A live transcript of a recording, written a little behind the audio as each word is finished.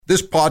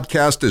This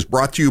podcast is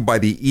brought to you by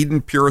the Eden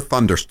Pure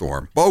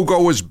Thunderstorm.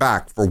 BOGO is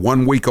back for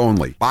 1 week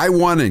only. Buy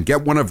one and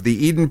get one of the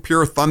Eden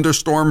Pure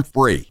Thunderstorm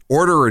free.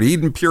 Order at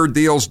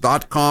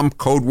EdenPureDeals.com,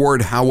 code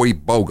word Howie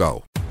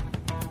BOGO.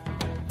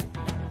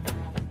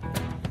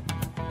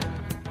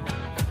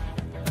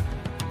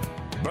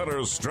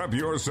 Better strap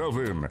yourself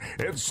in.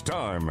 It's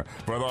time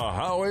for the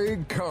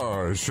Howie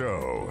Carr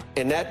Show.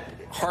 And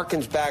that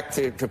harkens back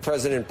to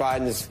President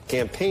Biden's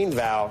campaign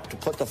vow to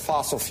put the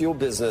fossil fuel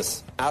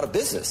business out of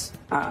business.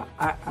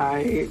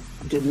 I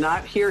did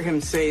not hear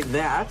him say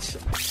that.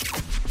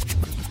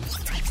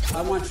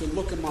 I want you to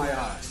look in my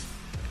eyes.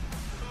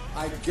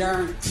 I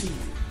guarantee you,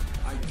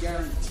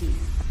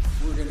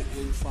 we're going to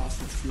end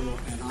fossil fuel,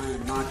 and I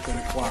am not going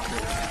to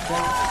cooperate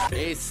with you.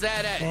 He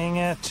said it. Dang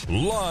it.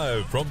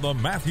 Live from the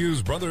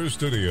Matthews Brothers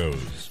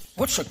Studios.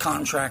 What's a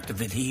contract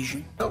of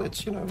adhesion? Well,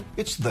 it's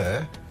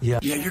there. Yeah,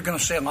 you're going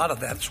to say a lot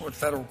of that. That's what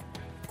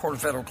Court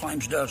of Federal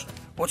Claims does.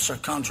 What's a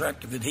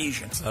contract of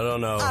adhesion? I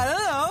don't know.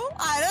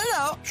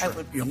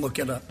 Sure, you'll look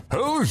it up.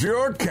 Who's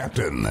your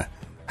captain?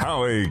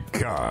 Howie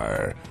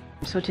Carr.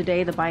 So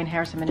today, the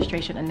Biden-Harris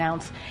administration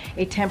announced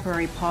a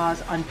temporary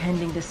pause on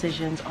pending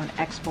decisions on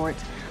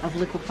exports of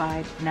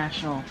liquefied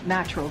natural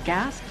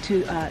gas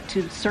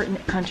to certain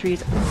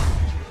countries.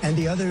 And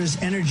the other is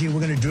energy. We're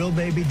going to drill,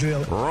 baby,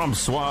 drill. Rump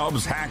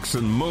swabs, hacks,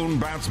 and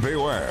moonbats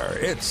beware.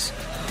 It's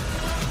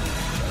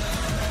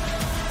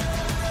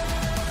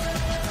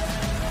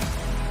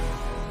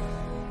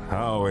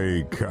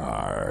Howie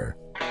Carr.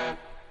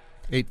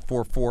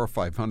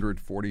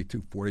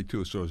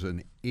 844-500-4242. So it's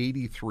an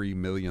 $83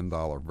 million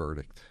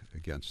verdict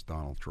against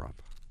Donald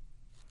Trump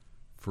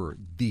for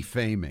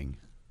defaming,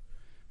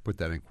 put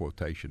that in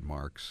quotation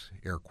marks,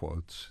 air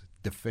quotes,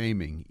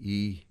 defaming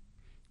E.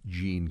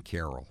 Jean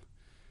Carroll,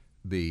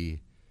 the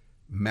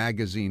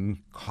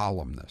magazine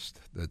columnist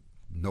that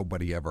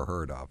nobody ever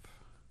heard of,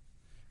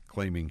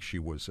 claiming she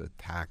was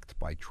attacked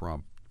by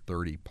Trump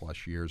 30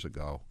 plus years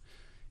ago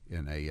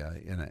in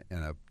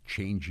a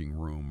changing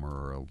room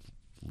or a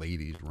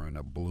ladies' room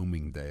at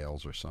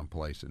Bloomingdale's or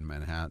someplace in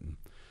Manhattan.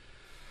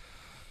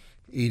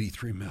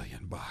 $83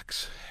 million.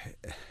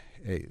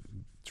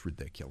 It's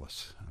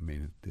ridiculous. I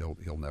mean,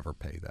 he'll never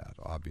pay that.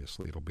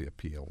 Obviously, it'll be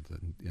appealed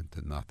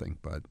into nothing.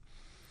 But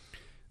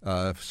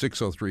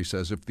 603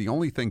 says if the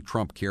only thing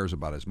Trump cares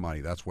about is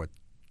money, that's what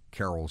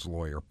Carroll's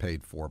lawyer,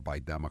 paid for by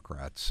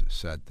Democrats,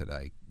 said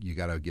today. You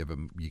got to give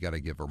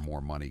her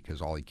more money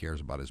because all he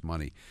cares about is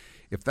money.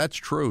 If that's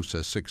true,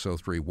 says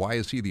 603, why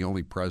is he the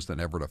only president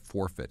ever to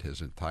forfeit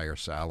his entire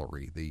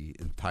salary the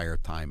entire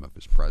time of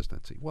his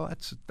presidency? Well,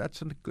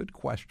 that's a good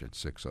question,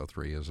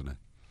 603, isn't it?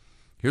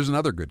 Here's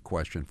another good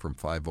question from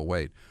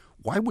 508.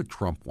 Why would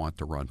Trump want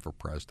to run for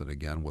president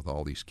again with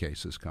all these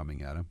cases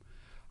coming at him?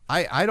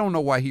 I don't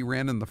know why he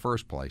ran in the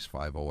first place,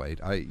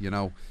 508.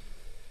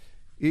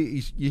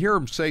 You hear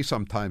him say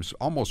sometimes,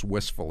 almost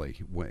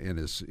wistfully, in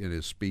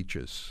his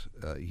speeches,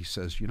 he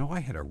says,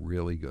 I had a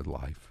really good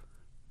life.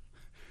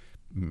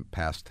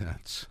 Past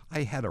tense.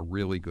 I had a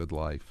really good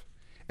life.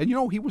 And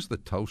he was the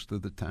toast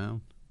of the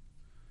town.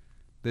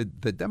 The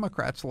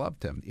Democrats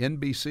loved him.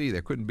 NBC,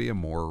 there couldn't be a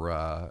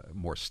more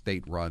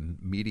state-run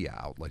media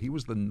outlet. He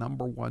was the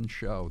number one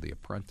show, The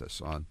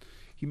Apprentice, on.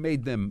 He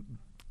made them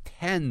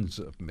tens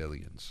of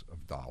millions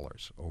of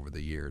dollars over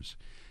the years.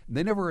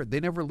 They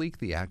never leaked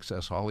the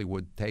Access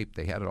Hollywood tape.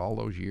 They had it all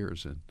those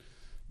years, and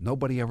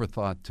nobody ever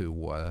thought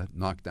to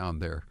knock down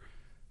their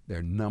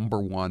number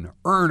one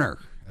earner,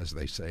 as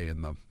they say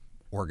in the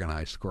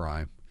organized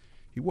crime.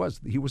 He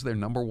was their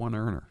number one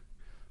earner.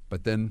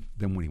 But then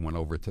when he went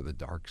over to the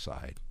dark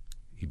side,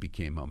 he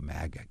became a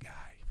MAGA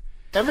guy.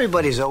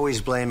 Everybody's always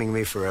blaming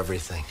me for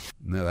everything.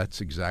 No, that's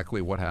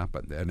exactly what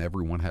happened, and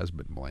everyone has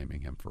been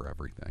blaming him for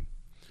everything,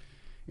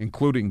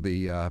 including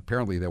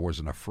apparently there was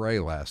an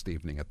affray last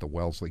evening at the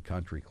Wellesley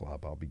Country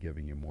Club. I'll be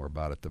giving you more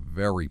about it. The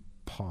very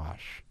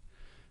posh,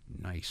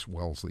 nice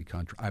Wellesley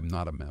Country. I'm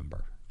not a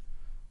member,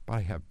 but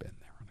I have been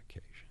there on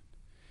occasion.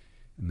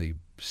 And the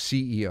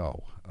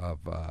CEO of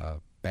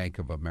Bank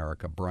of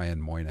America,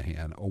 Brian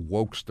Moynihan, a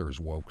wokester's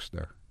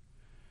wokester,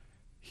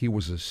 he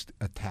was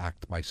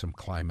attacked by some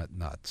climate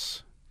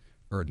nuts,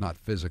 or not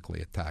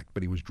physically attacked,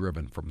 but he was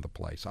driven from the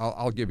place.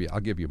 I'll give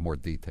you more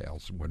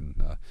details when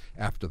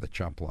after the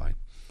chump line.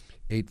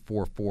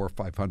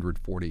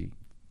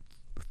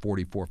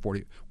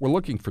 844-540-4440. We're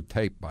looking for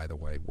tape, by the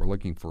way. We're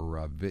looking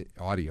for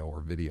audio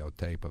or video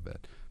tape of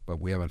it, but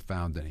we haven't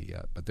found any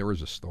yet. But there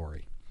is a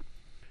story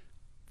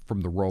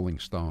from the Rolling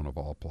Stone of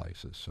all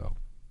places, so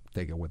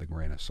take it with a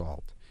grain of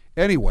salt.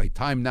 Anyway,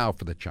 time now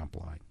for the chump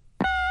line.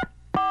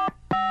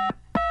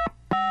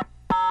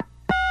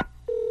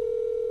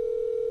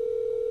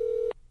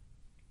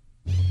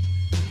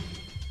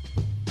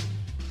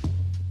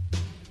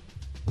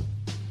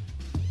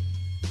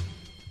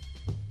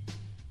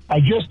 I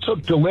just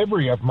took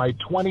delivery of my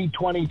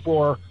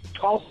 2024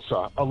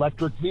 Tulsa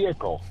electric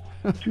vehicle.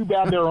 Too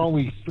bad there are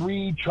only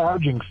 3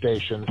 charging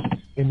stations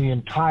in the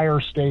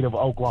entire state of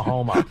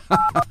Oklahoma.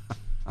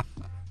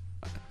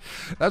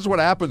 That's what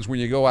happens when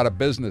you go out of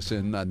business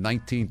in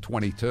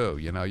 1922.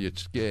 You know, you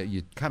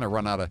kind of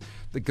run out of.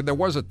 There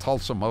was a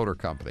Tulsa Motor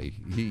Company.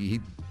 He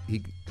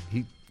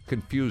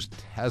confused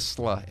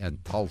Tesla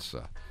and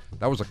Tulsa.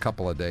 That was a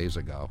couple of days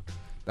ago.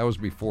 That was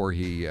before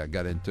he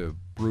got into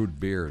brewed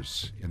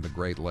beers in the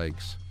Great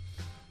Lakes.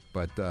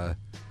 But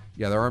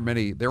yeah, there aren't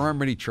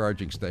many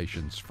charging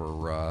stations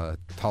for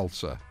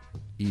Tulsa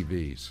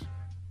EVs.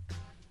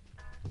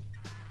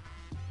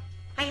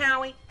 Hi,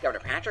 Howie. Governor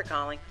Patrick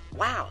calling.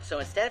 Wow, so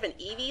instead of an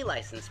EV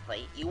license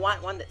plate, you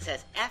want one that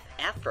says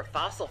FF for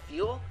fossil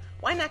fuel?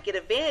 Why not get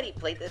a vanity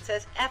plate that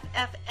says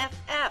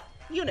FFFF?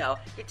 You know,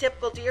 your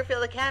typical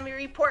Deerfield Academy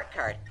report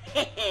card.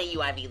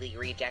 You Ivy League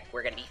reject,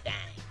 we're gonna be fine.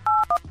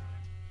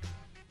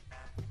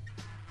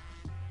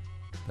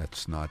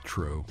 That's not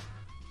true.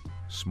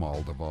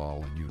 Small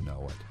Duvall, and you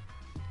know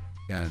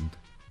it. And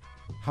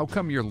how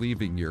come you're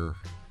leaving your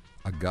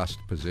august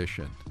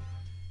position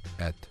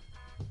at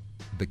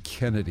the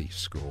Kennedy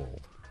School,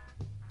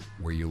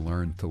 where you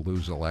learned to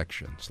lose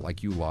elections,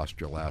 like you lost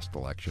your last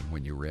election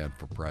when you ran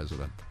for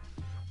president?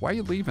 Why are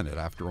you leaving it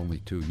after only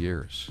 2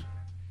 years?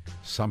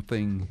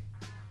 Something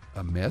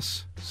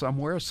amiss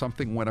somewhere?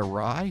 Something went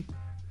awry?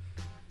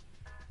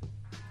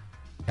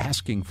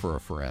 Asking for a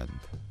friend,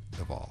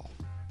 Duvall.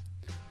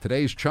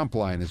 Today's Chump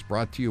Line is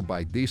brought to you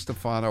by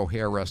DiStefano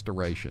Hair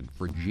Restoration.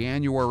 For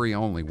January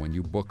only, when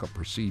you book a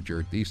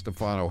procedure,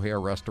 DiStefano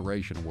Hair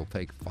Restoration will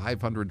take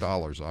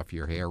 $500 off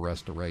your hair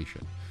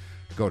restoration.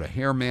 Go to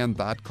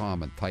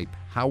hairman.com and type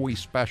Howie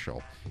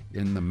Special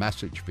in the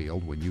message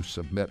field when you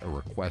submit a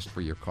request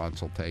for your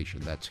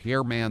consultation. That's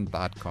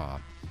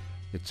hairman.com.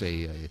 It's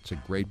a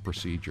great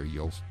procedure.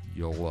 You'll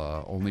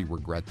only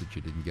regret that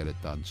you didn't get it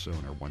done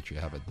sooner once you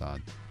have it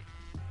done.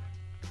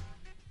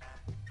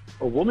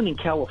 A woman in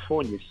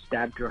California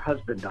stabbed her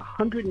husband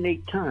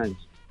 108 times,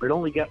 but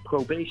only got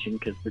probation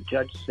because the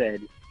judge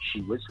said she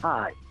was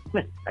high.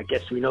 I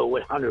guess we know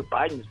what Hunter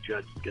Biden's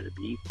judge is going to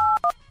be.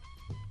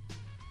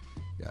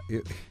 Yeah,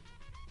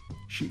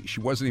 she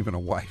wasn't even a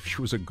wife.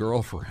 She was a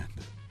girlfriend,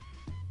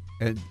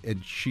 and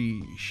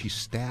she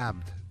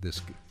stabbed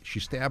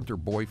her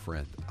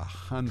boyfriend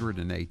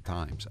 108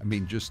 times. I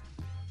mean, just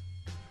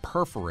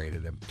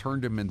perforated him,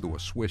 turned him into a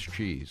Swiss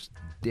cheese,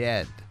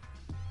 dead.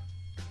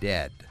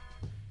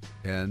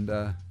 And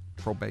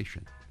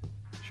probation.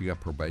 She got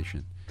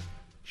probation.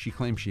 She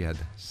claimed she had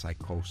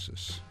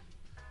psychosis,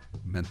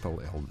 mental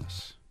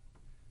illness.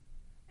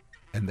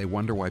 And they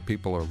wonder why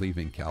people are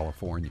leaving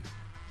California.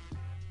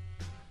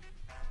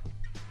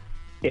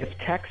 If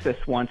Texas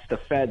wants the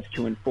feds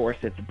to enforce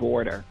its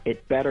border,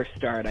 it better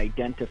start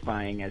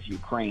identifying as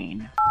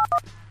Ukraine.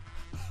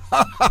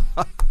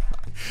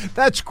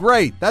 That's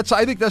great. I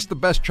think that's the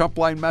best Chump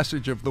Line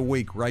message of the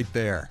week right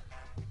there.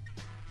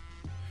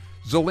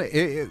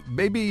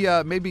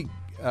 Maybe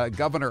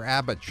Governor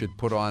Abbott should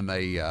put on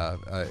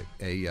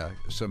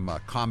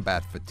some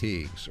combat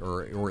fatigues,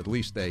 or at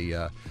least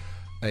an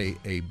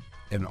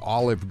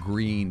olive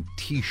green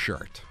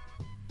T-shirt,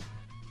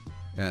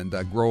 and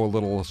grow a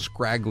little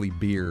scraggly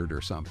beard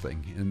or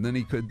something, and then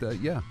he could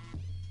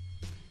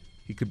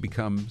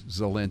become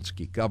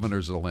Zelensky, Governor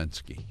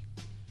Zelensky.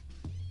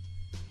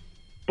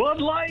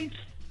 Bud Light's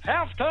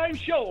halftime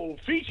show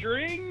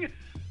featuring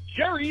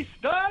Jerry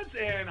Studs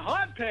and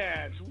Hot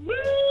Pants.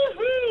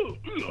 Woo-hoo!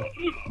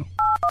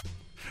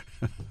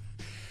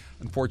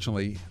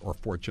 Unfortunately, or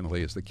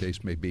fortunately, as the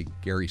case may be,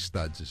 Gary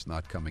Studs is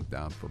not coming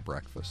down for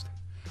breakfast.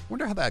 I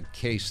wonder how that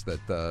case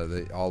that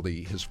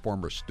his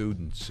former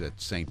students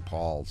at St.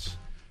 Paul's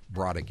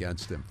brought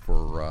against him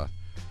for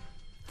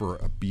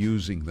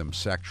abusing them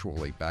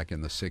sexually back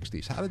in the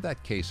 60s. How did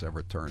that case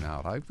ever turn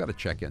out? I've got to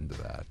check into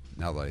that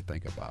now that I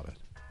think about it.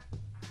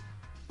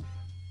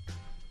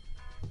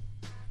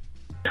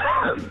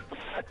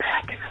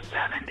 Back in the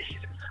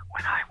 70s,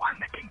 when I won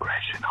the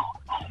congressional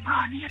home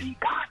run hitting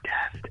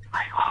contest,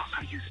 I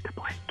also used to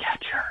play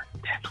catcher.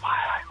 That's why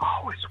I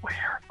always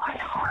wear my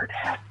hard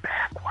hat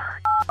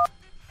backward.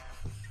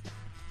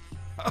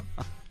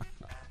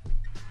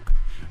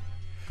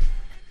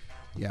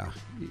 Yeah,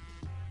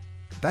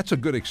 that's a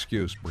good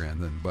excuse,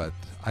 Brandon, but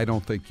I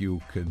don't think you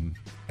can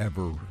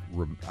ever.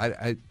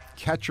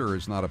 Catcher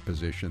is not a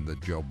position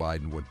that Joe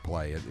Biden would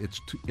play.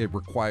 It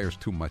requires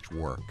too much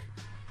work.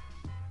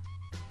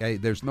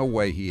 There's no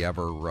way he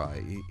ever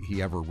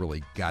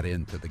really got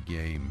into the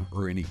game,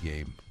 or any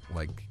game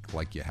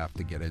like you have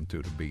to get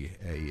into to be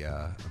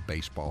a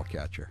baseball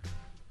catcher.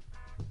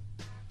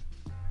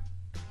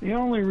 The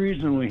only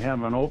reason we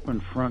have an open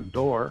front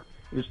door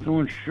is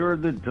to ensure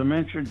that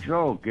Dementia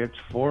Joe gets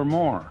 4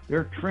 more.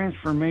 Their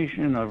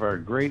transformation of our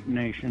great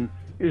nation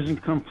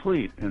isn't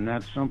complete, and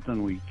that's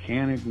something we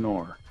can't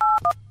ignore.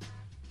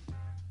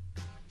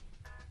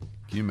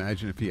 Can you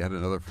imagine if he had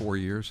another 4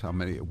 years?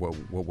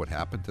 What would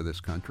happen to this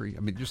country?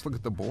 I mean, just look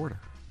at the border.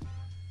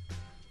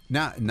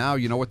 Now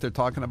you know what they're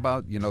talking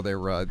about. You know,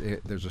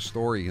 there's a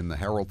story in the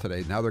Herald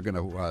today. Now they're going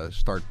to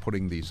start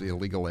putting these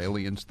illegal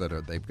aliens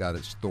they've got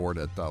it stored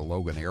at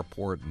Logan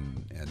Airport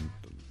and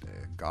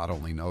God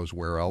only knows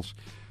where else.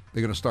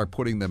 They're going to start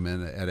putting them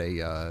in at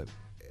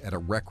at a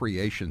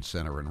recreation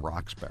center in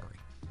Roxbury.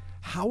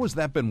 How has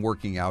that been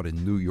working out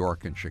in New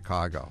York and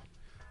Chicago,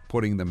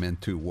 putting them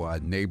into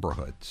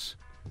neighborhoods,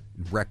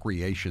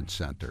 recreation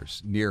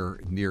centers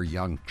near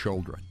young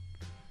children?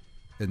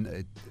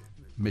 And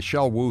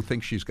Michelle Wu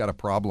thinks she's got a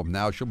problem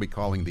now. She'll be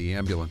calling the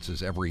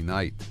ambulances every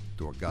night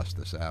to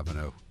Augustus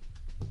Avenue.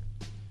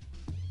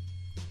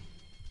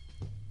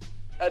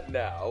 And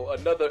now,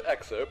 another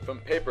excerpt from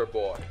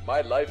Paperboy,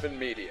 My Life in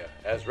Media,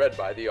 as read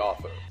by the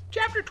author.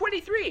 Chapter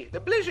 23,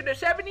 The Blizzard of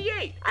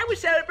 78. I was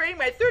celebrating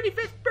my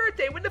 35th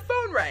birthday when the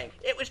phone rang.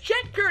 It was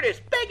Chet Curtis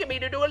begging me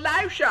to do a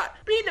live shot.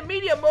 Being the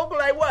media mogul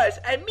I was,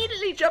 I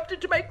immediately jumped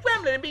into my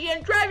Gremlin and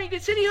began driving to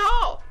City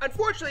Hall.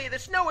 Unfortunately, the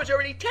snow was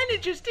already 10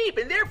 inches deep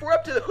and therefore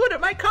up to the hood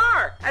of my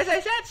car. As I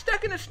sat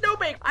stuck in a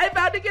snowbank, I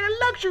vowed to get a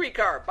luxury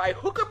car by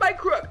hook or by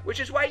crook, which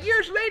is why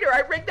years later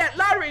I rigged that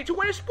lottery to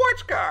win a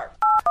sports car.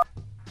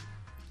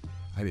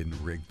 I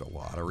didn't rig the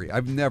lottery.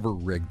 I've never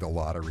rigged the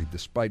lottery,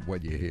 despite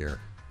what you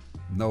hear.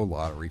 No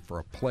lottery for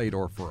a plate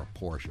or for a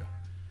Porsche.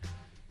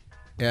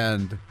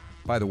 And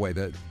by the way,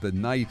 the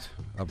night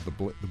of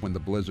when the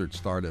blizzard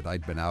started,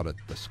 I'd been out at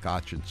the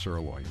Scotch and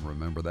Sirloin.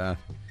 Remember that?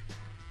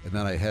 And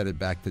then I headed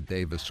back to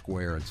Davis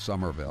Square in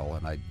Somerville,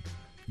 and I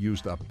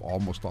used up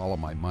almost all of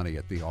my money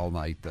at the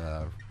all-night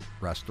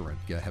restaurant,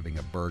 having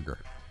a burger.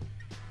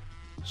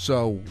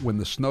 So when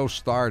the snow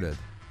started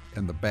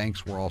and the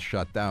banks were all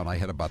shut down, I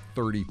had about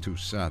 32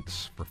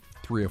 cents for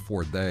 3 or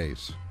 4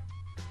 days.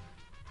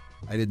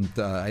 I didn't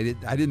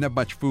have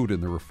much food in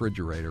the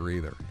refrigerator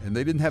either, and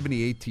they didn't have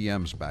any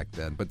ATMs back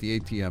then. But the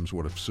ATMs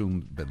would have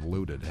soon been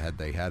looted had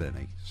they had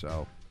any.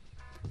 So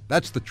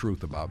that's the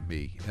truth about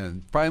me.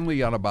 And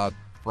finally, on about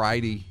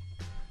Friday,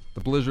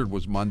 the blizzard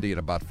was Monday, and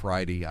about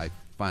Friday, I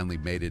finally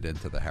made it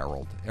into the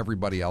Herald.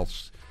 Everybody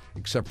else,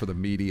 except for the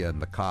media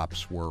and the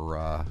cops,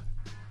 were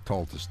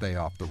told to stay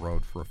off the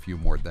road for a few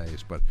more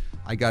days. But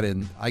I got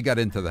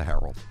into the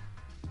Herald,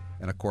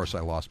 and of course,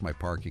 I lost my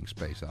parking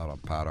space out on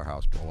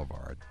Powderhouse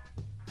Boulevard.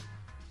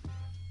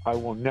 I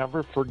will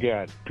never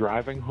forget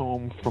driving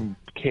home from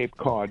Cape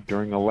Cod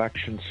during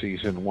election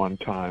season one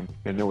time,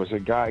 and there was a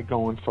guy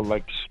going for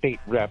like state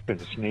rep, and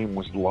his name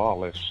was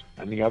Lawless,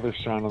 and the other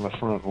sign on the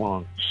front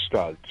lawn,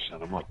 Studs.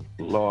 And I'm like,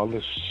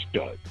 Lawless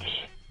Studs,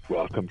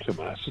 welcome to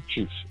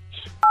Massachusetts.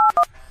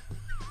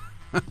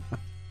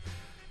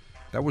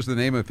 That was the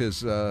name of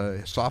his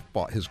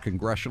his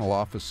congressional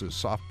office's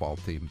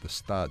softball team, the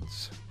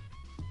Studs.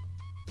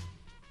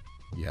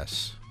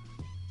 Yes.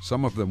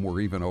 Some of them were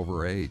even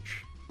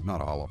overage. Not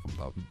all of them,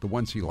 though. The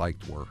ones he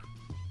liked were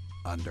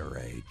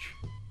underage.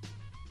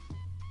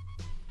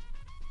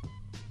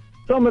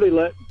 Somebody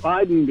let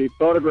Biden be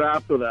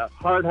photographed with a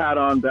hard hat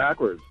on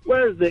backwards.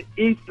 Where's the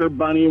Easter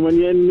Bunny when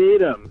you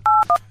need him?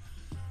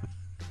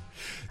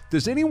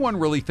 Does anyone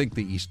really think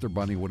the Easter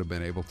Bunny would have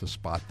been able to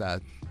spot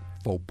that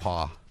faux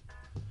pas?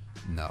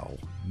 No.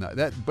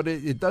 But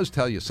it does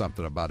tell you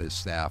something about his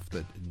staff,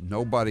 that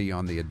nobody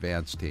on the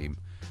advance team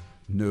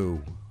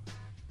knew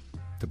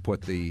to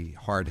put the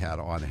hard hat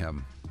on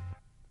him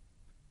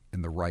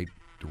in the right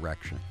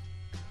direction.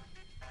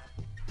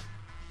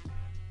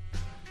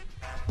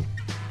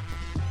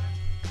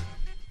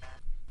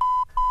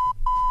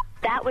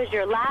 That was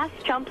your last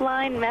chump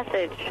line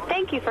message.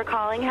 Thank you for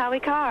calling Howie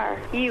Carr,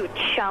 you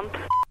chump.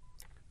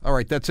 All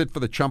right, that's it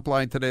for the Chump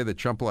Line today. The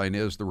Chump Line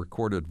is the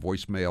recorded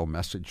voicemail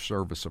message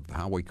service of the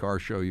Howie Carr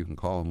Show. You can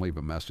call and leave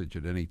a message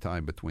at any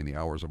time between the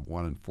hours of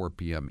 1 and 4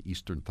 p.m.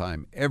 Eastern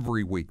Time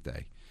every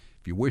weekday.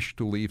 If you wish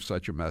to leave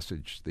such a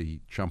message, the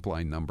Chump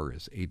Line number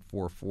is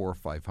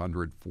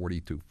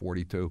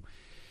 844-500-4242.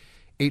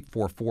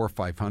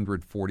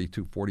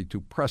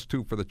 844-500-4242. Press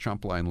 2 for the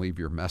Chump Line. Leave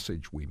your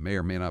message. We may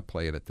or may not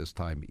play it at this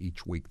time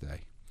each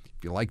weekday.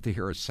 If you'd like to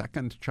hear a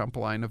second Chump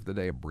Line of the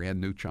day, a brand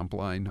new Chump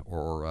Line,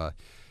 or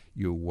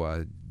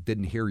you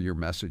didn't hear your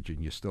message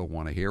and you still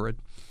want to hear it,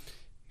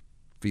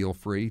 feel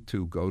free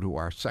to go to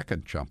our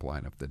second Chump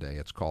Line of the day.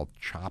 It's called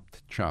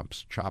Chopped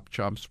Chumps. Chopped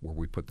Chumps, where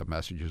we put the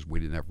messages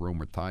we didn't have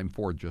room or time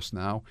for just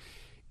now,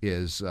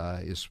 is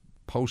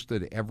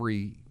posted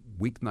every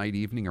weeknight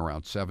evening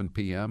around 7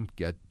 p.m.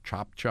 Get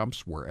Chopped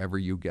Chumps wherever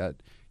you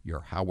get your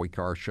Howie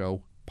Carr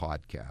Show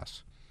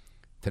podcasts.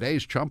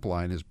 Today's Chump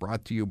Line is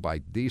brought to you by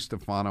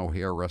DiStefano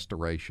Hair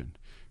Restoration.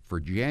 For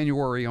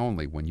January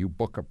only, when you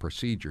book a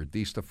procedure,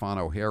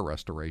 DiStefano Hair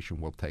Restoration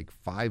will take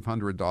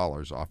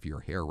 $500 off your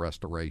hair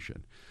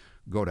restoration.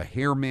 Go to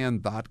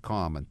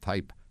hairman.com and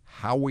type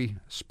Howie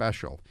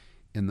Special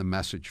in the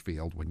message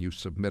field when you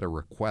submit a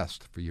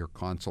request for your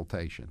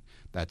consultation.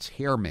 That's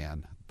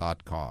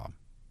hairman.com.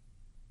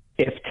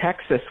 If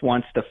Texas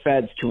wants the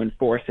feds to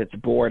enforce its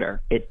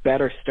border, it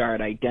better start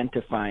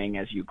identifying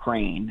as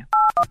Ukraine.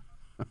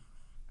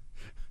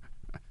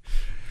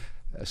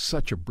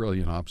 Such a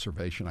brilliant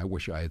observation. I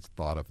wish I had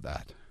thought of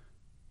that.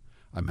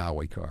 I'm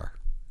Howie Carr.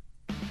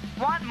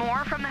 Want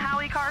more from The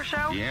Howie Carr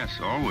Show? Yes,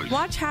 always.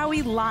 Watch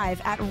Howie live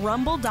at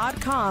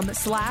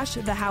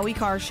rumble.com/The Howie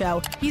Carr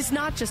Show. He's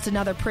not just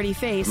another pretty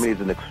face.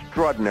 He's an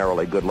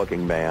extraordinarily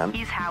good-looking man.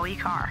 He's Howie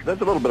Carr. There's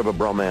a little bit of a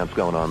bromance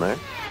going on there.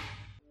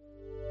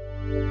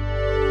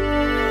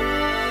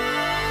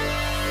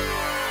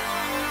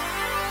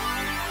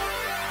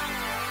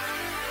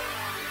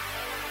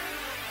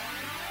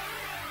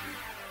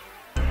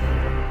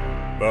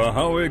 The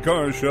Howie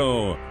Carr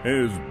Show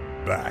is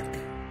back.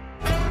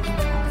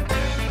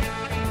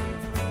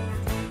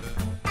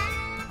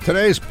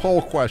 Today's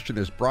poll question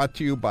is brought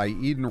to you by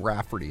Eden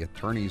Rafferty,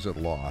 attorneys at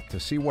law. To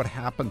see what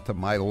happened to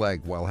my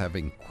leg while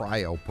having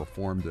cryo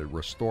performed to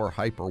restore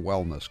hyper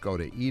wellness, go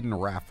to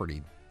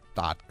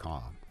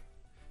EdenRafferty.com.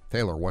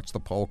 Taylor, what's the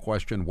poll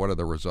question? What are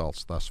the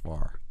results thus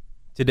far?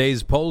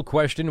 Today's poll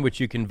question, which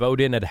you can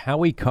vote in at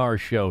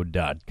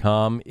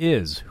HowieCarrShow.com,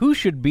 is who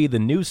should be the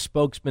new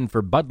spokesman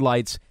for Bud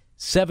Light's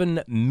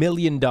 $7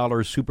 million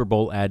Super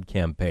Bowl ad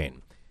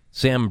campaign?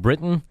 Sam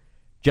Brinton,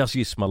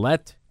 Jussie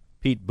Smollett,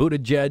 Pete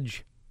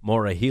Buttigieg,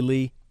 Maura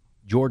Healey,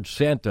 George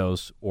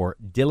Santos, or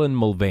Dylan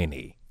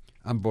Mulvaney?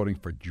 I'm voting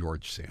for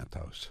George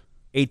Santos.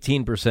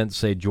 18%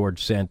 say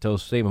George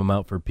Santos, same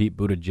amount for Pete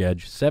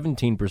Buttigieg,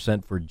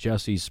 17% for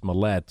Jussie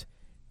Smollett,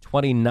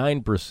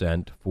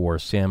 29% for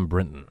Sam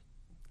Brinton.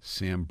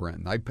 Sam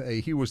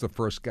Brinton. He was the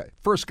first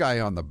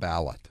guy on the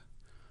ballot.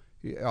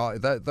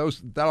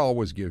 That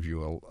always gives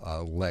you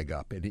a leg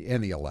up in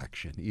any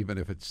election, even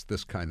if it's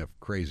this kind of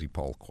crazy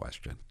poll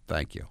question.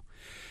 Thank you.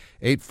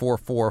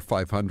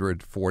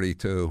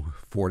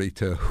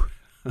 844-500-4242.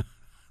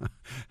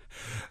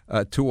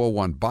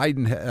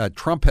 201.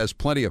 Trump has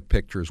plenty of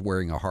pictures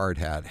wearing a hard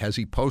hat. Has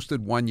he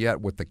posted one yet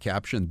with the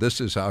caption,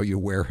 "This is how you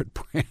wear it,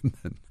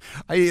 Brandon"?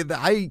 I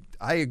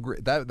agree.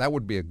 That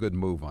would be a good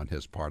move on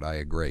his part. I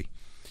agree.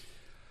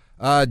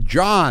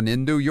 John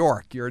in New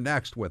York, you're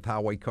next with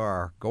Howie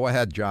Carr. Go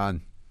ahead,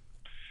 John.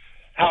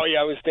 Howie,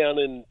 I was down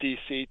in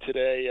D.C.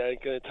 today. I'm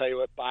going to tell you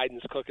what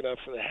Biden's cooking up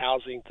for the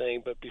housing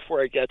thing. But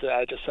before I get to that,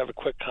 I just have a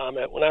quick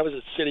comment. When I was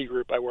at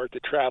Citigroup, I worked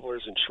at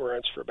Travelers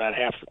Insurance for about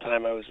half the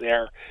time I was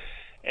there.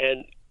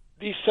 And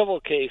these civil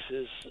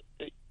cases,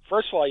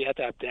 first of all, you have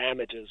to have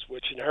damages,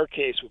 which in her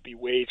case would be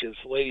wages.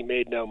 The lady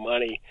made no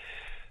money.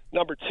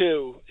 Number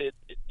two, the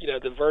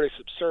verdict's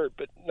absurd.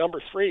 But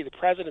number three, the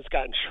president's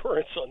got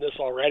insurance on this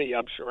already,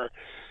 I'm sure.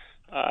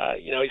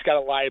 He's got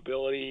a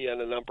liability and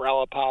an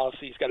umbrella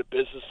policy. He's got a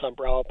business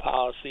umbrella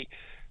policy.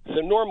 So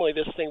normally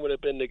this thing would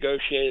have been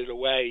negotiated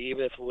away,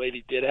 even if the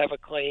lady did have a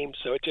claim.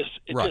 So it just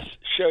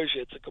shows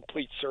you it's a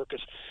complete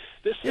circus.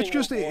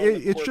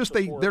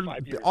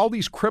 All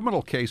these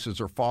criminal cases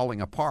are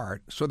falling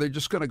apart, so they're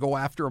just going to go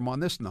after him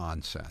on this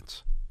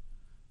nonsense.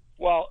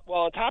 Well,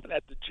 on top of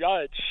that, the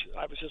judge,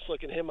 I was just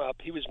looking him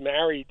up. He's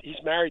married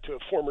to a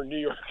former New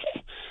York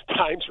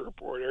Times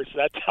reporter, so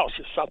that tells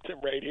you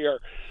something right here.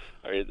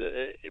 I mean,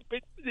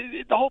 but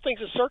the whole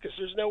thing's a circus.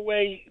 There's no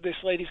way this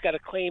lady's got a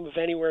claim of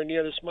anywhere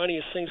near this money.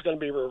 This thing's going to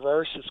be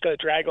reversed. It's going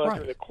to drag on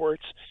through the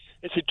courts.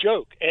 It's a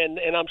joke. And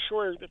I'm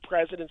sure the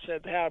president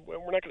said,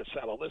 we're not going to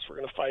settle this. We're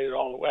going to fight it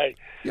all the way.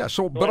 Yeah,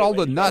 but all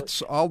the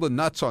nuts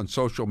on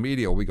social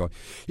media, we go,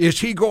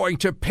 is he going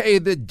to pay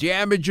the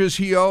damages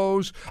he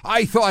owes?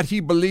 I thought he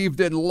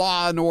believed in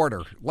law and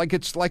order. Like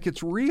it's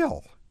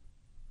real.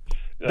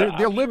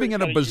 They're living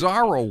in a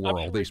bizarro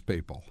world, these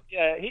people.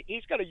 Yeah,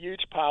 he's got a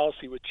huge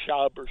policy with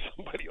Chubb or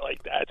somebody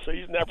like that, so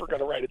he's never going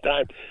to write a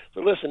dime.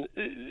 But listen,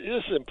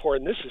 this is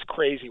important. This is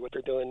crazy what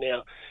they're doing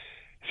now.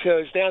 So I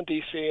was down in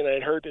D.C., and I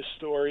had heard this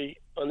story.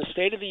 On the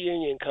State of the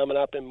Union coming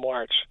up in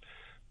March,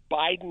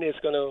 Biden is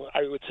going to,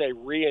 I would say,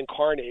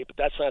 reincarnate, but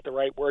that's not the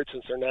right word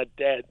since they're not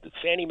dead. The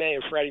Fannie Mae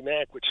and Freddie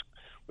Mac, which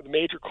were the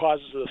major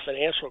causes of the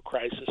financial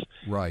crisis,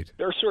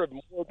 they're sort of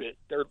morbid.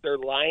 They're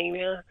lying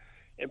there.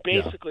 And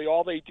basically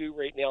all they do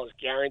right now is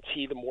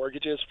guarantee the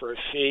mortgages for a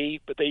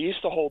fee, but they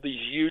used to hold these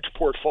huge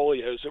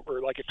portfolios that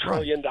were like $1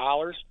 trillion.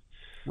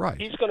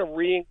 Right. He's going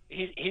to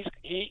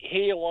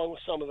he along with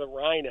some of the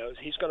rhinos,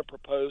 he's going to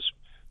propose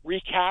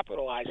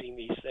recapitalizing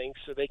these things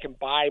so they can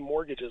buy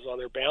mortgages on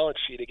their balance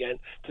sheet again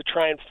to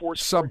try and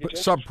force so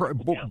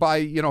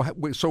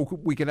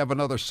we can have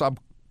another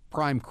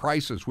subprime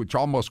crisis, which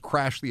almost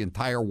crashed the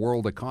entire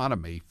world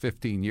economy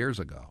 15 years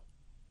ago.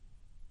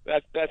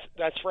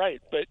 That's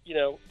right. But,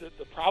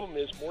 the problem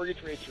is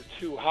mortgage rates are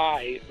too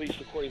high, at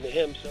least according to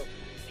him. So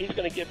he's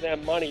going to give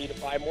them money to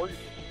buy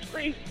mortgages. It's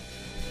crazy.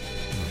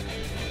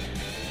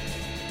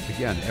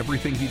 Again,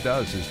 everything he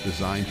does is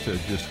designed to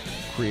just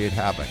create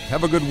havoc.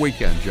 Have a good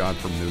weekend, John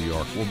from New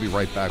York. We'll be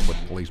right back with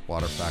Police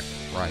Blotter Fax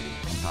Friday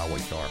on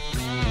Howie Carr.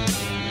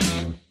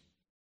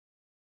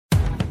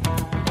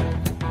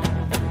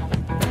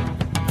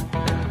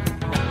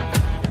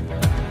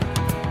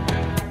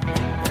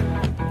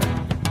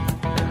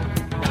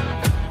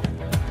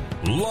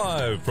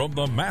 Live from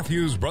the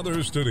Matthews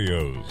Brothers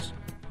Studios.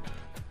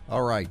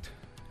 All right.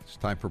 It's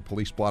time for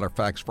Police Blotter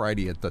Fax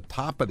Friday. At the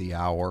top of the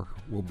hour,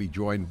 we'll be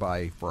joined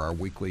for our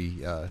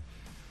weekly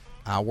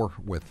hour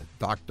with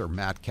Dr.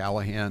 Matt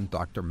Callahan,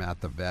 Dr.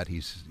 Matt the vet.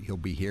 He'll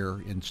be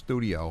here in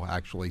studio,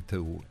 actually,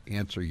 to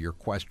answer your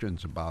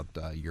questions about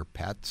your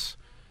pets,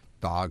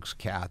 dogs,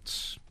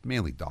 cats,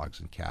 mainly dogs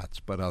and cats,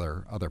 but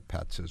other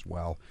pets as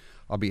well.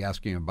 I'll be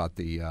asking him about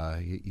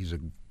he's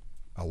an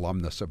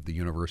alumnus of the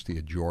University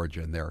of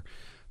Georgia, and their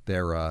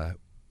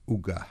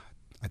Uga,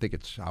 I think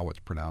it's how it's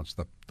pronounced,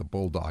 the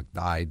bulldog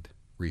died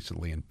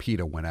recently, and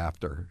PETA went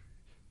after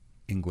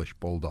English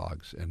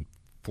bulldogs and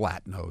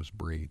flat-nosed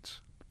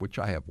breeds, which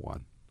I have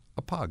one,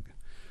 a pug.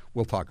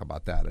 we'll talk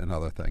about that and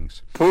other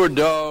things. Poor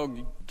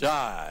dog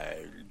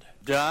died.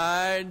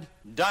 The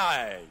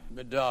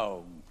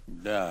dog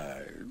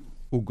died.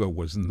 Uga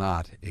was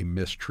not a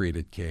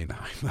mistreated canine.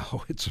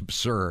 No, it's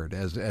absurd,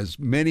 as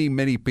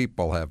many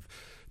people have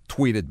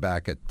tweeted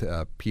back at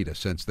PETA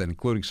since then,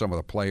 including some of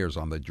the players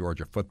on the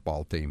Georgia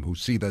football team who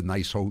see the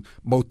nice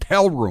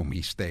motel room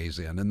he stays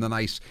in and the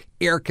nice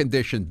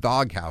air-conditioned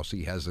doghouse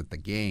he has at the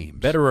games.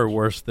 Better or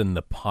worse than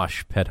the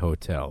Posh Pet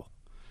Hotel?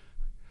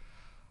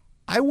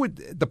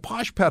 The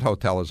Posh Pet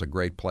Hotel is a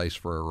great place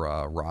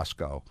for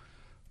Roscoe,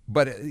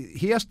 but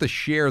he has to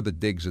share the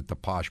digs at the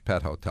Posh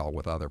Pet Hotel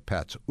with other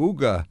pets.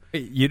 Uga,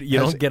 you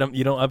don't get him.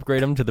 You don't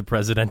upgrade him to the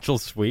presidential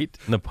suite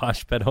in the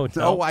Posh Pet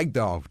Hotel. No, I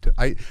don't.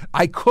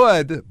 I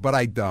could, but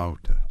I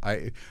don't.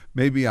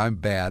 Maybe I'm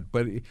bad,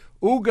 but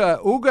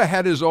Uga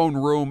had his own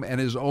room and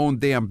his own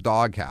damn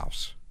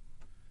doghouse.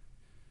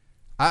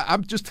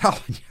 I'm just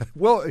telling you.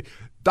 Well,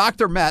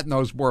 Dr. Matt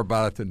knows more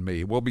about it than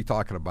me. We'll be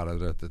talking about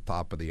it at the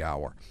top of the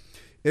hour.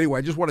 Anyway,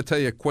 I just want to tell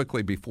you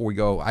quickly before we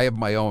go, I have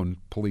my own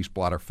Police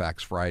Blotter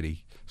Fax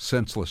Friday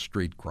senseless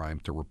street crime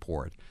to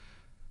report.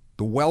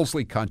 The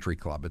Wellesley Country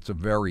Club, it's a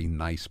very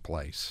nice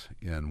place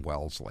in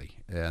Wellesley.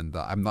 And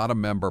I'm not a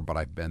member, but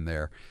I've been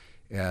there.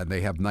 And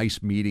they have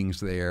nice meetings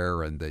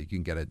there, and you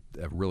can get a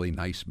really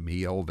nice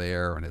meal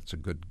there. And it's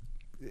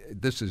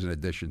this is in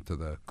addition to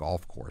the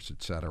golf course,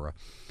 et cetera.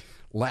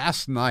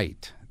 Last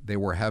night, they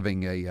were having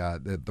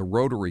the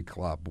Rotary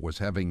Club was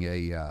having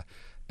an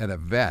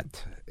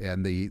event,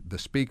 and the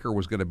speaker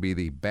was going to be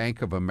the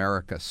Bank of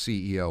America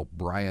CEO,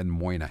 Brian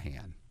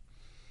Moynihan.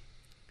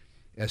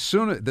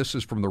 This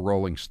is from the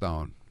Rolling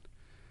Stone.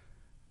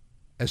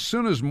 As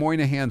soon as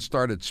Moynihan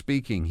started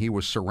speaking, he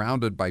was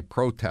surrounded by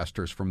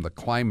protesters from the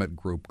climate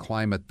group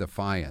Climate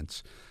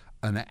Defiance.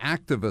 An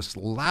activist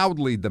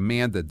loudly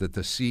demanded that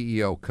the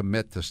CEO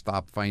commit to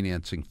stop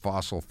financing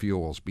fossil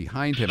fuels.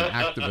 Behind him,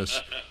 activists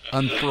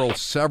unfurled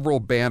several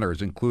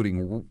banners,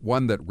 including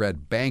one that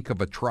read Bank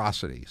of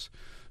Atrocities.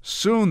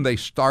 Soon they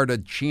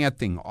started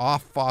chanting,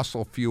 "Off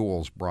fossil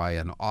fuels,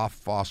 Brian, off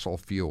fossil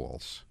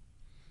fuels."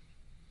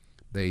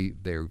 They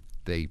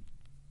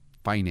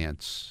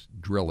finance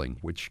drilling,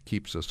 which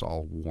keeps us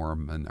all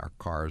warm and our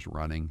cars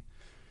running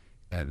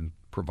and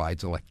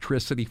provides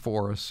electricity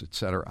for us, et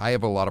cetera. I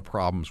have a lot of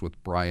problems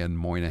with Brian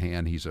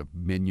Moynihan. He's a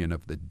minion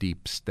of the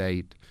deep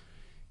state.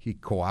 He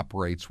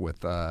cooperates with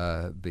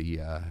the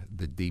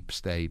deep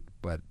state,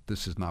 but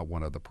this is not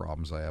one of the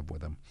problems I have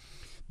with him.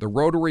 The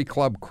Rotary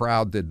Club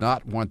crowd did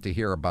not want to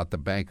hear about the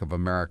Bank of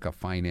America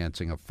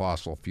financing of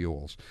fossil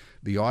fuels.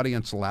 The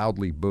audience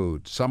loudly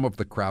booed. Some of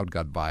the crowd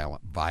got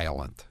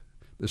violent.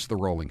 This is the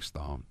Rolling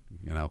Stone.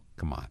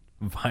 Come on.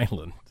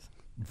 Violent.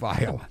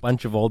 A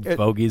bunch of old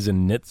fogies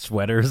in knit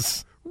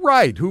sweaters.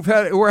 Right, who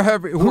are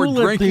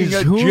drinking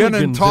a gin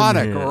and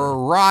tonic or a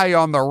rye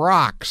on the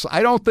rocks.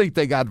 I don't think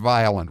they got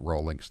violent,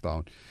 Rolling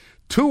Stone.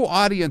 Two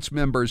audience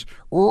members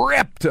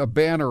ripped a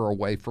banner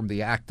away from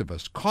the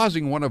activists,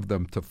 causing one of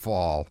them to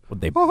fall.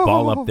 Would they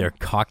ball up their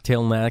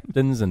cocktail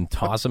napkins and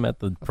toss them at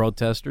the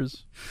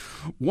protesters?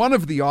 One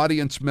of the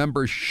audience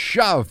members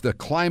shoved a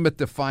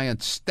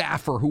climate-defiant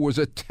staffer who was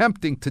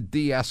attempting to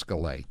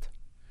de-escalate.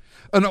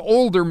 An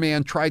older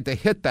man tried to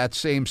hit that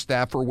same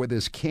staffer with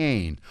his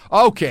cane.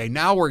 Okay,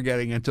 now we're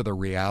getting into the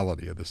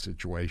reality of the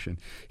situation.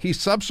 He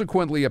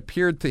subsequently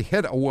appeared to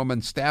hit a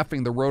woman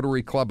staffing the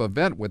Rotary Club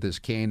event with his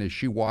cane as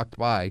she walked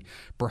by,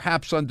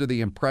 perhaps under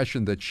the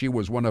impression that she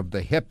was one of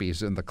the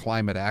hippies in the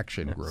climate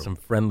action group. Some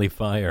friendly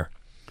fire.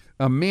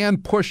 A man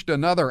pushed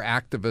another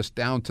activist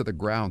down to the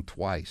ground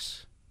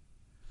twice.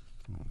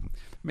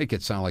 Make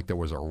it sound like there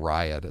was a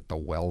riot at the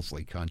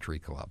Wellesley Country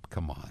Club.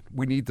 Come on.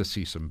 We need to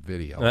see some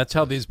video. That's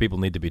how these people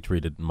need to be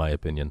treated, in my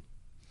opinion.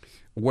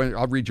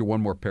 I'll read you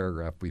one more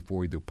paragraph before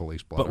we do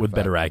Police Blotter But with Fax.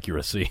 better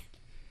accuracy.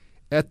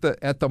 At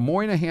the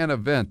Moynihan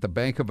event, the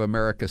Bank of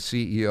America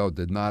CEO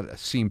did not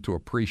seem to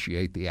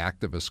appreciate the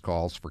activist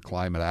calls for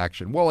climate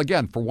action. Well,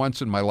 again, for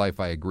once in my life,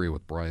 I agree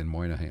with Brian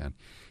Moynihan.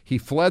 He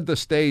fled the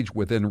stage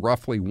within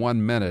roughly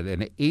 1 minute,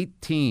 and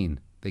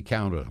 18, they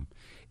counted them,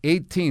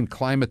 18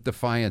 climate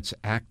defiance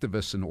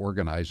activists and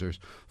organizers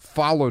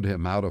followed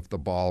him out of the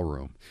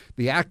ballroom.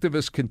 The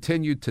activists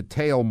continued to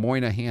tail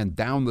Moynihan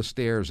down the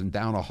stairs and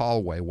down a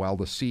hallway while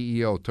the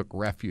CEO took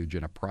refuge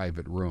in a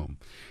private room.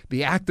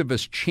 The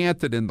activists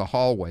chanted in the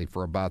hallway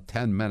for about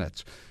 10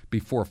 minutes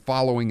before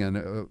following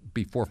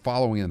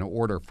an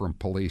order from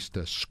police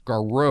to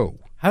screw.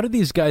 How did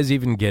these guys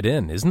even get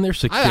in? Isn't there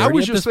security I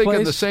was at just this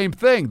thinking place? the same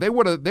thing. They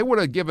would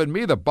have given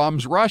me the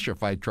bum's rush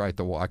if I tried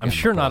to walk in. I'm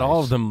sure not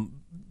all of them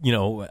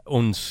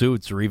own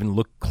suits or even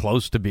look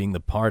close to being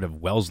the part of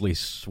Wellesley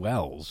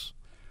swells.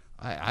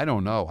 I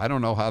don't know. I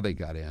don't know how they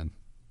got in.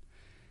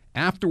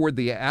 Afterwards,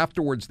 the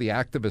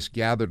activists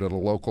gathered at a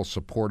local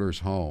supporter's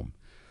home.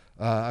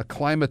 A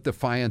climate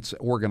defiance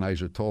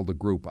organizer told the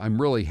group,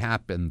 "I'm really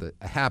happy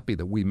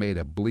that we made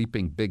a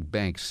bleeping big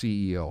bank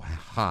CEO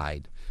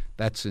hide.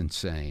 That's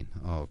insane."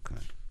 Okay.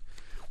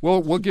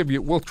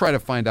 We'll try to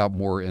find out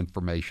more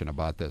information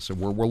about this, and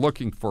we're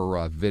looking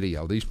for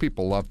video. These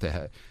people love to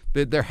have.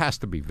 There has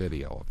to be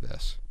video of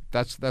this.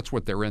 That's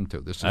what they're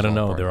into. This is I don't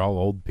know. part. They're all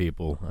old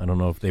people. I don't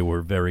know if they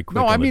were very quick.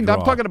 No, on I mean, the I'm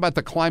draw. talking about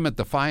the climate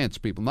defiance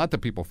people, not the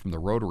people from the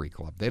Rotary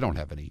Club. They don't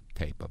have any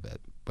tape of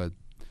it. But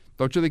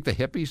don't you think the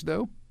hippies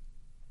do?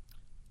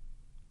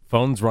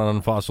 Phones run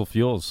on fossil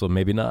fuels, so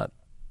maybe not.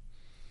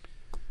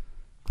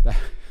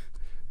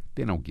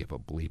 They don't give a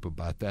bleep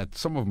about that.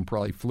 Some of them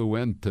probably flew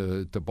in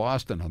to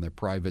Boston on their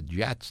private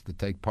jets to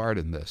take part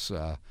in this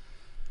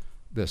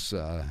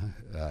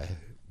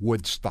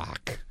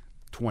Woodstock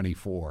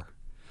 24.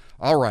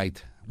 All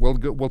right.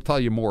 We'll tell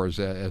you more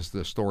as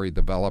the story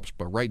develops,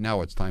 but right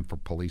now it's time for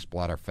Police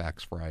Blotter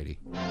Fax Friday.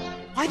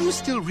 Why do you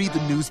still read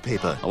the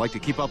newspaper? I like to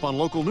keep up on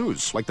local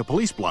news, like the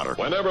Police Blotter.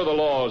 Whenever the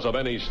laws of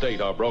any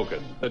state are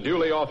broken, the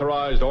duly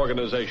authorized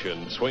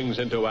organization swings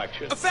into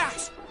action. A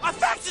fax! A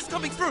fax is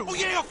coming through! Oh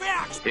yeah, a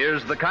fax!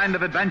 Here's the kind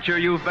of adventure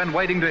you've been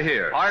waiting to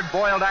hear.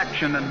 Hard-boiled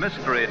action and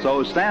mystery.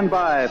 So stand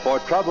by for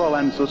trouble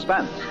and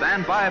suspense.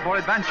 Stand by for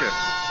adventure.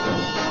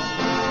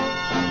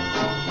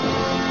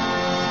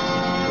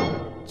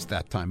 It's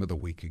that time of the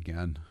week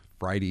again.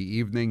 Friday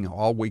evening,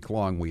 all week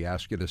long, we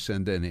ask you to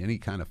send in any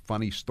kind of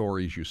funny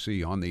stories you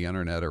see on the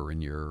internet or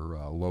in your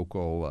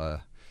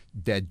local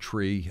Dead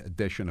Tree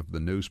edition of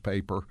the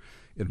newspaper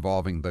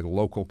involving the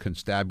local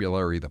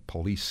constabulary, the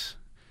police.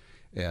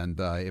 And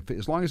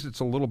as long as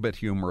it's a little bit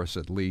humorous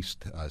at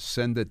least,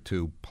 send it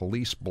to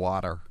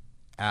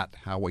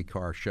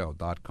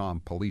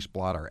policeblotter@howiecarrshow.com,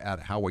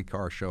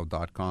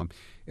 policeblotter@howiecarrshow.com.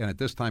 And at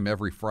this time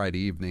every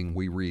Friday evening,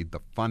 we read the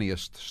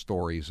funniest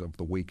stories of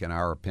the week in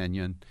our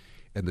opinion.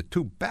 And the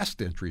two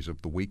best entries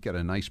of the week get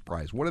a nice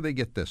prize. What do they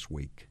get this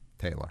week,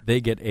 Taylor?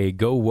 They get a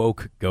Go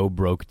Woke, Go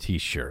Broke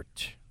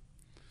t-shirt.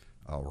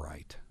 All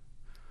right.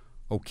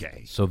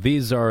 Okay. So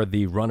these are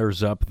the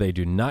runners-up. They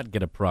do not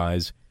get a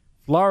prize.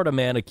 Florida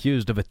man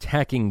accused of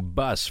attacking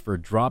bus for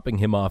dropping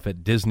him off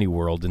at Disney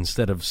World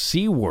instead of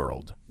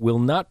SeaWorld will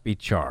not be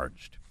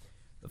charged.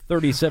 The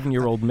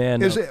 37-year-old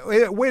man... Is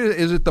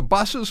it the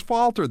bus's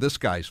fault or this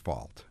guy's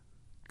fault?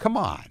 Come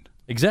on.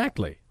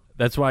 Exactly.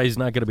 That's why he's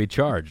not going to be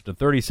charged. A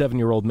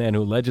 37-year-old man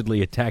who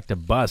allegedly attacked a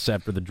bus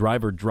after the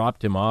driver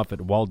dropped him off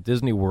at Walt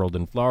Disney World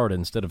in Florida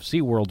instead of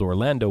SeaWorld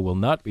Orlando will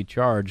not be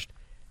charged.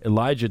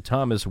 Elijah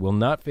Thomas will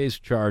not face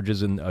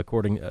charges,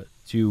 according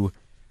to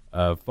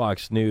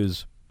Fox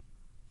News.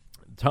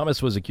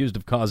 Thomas was accused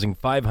of causing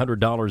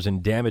 $500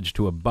 in damage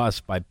to a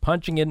bus by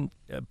punching and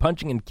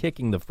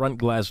kicking the front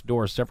glass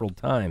door several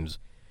times.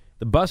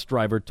 The bus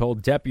driver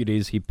told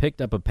deputies he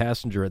picked up a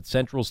passenger at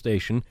Central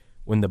Station.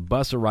 When the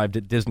bus arrived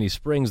at Disney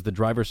Springs, the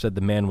driver said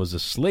the man was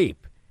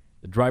asleep.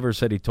 The driver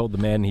said he told the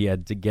man he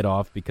had to get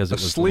off because it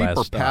was the last stop.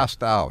 Asleep or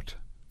passed out?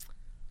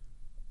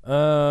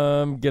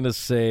 I'm going to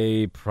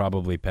say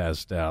probably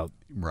passed out.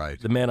 Right.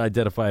 The man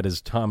identified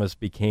as Thomas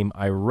became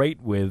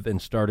irate with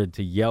and started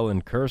to yell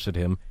and curse at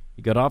him.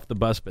 He got off the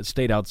bus but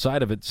stayed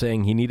outside of it,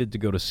 saying he needed to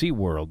go to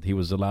SeaWorld. He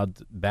was allowed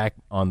back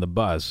on the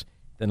bus,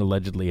 then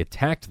allegedly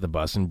attacked the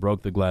bus and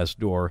broke the glass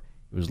door.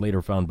 He was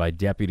later found by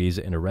deputies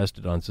and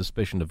arrested on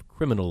suspicion of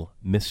criminal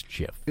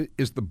mischief.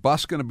 Is the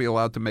bus going to be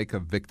allowed to make a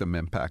victim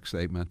impact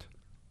statement?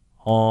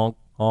 Honk,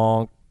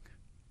 honk.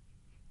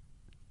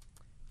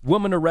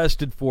 Woman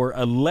arrested for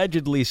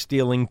allegedly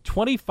stealing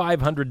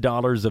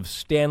 $2,500 of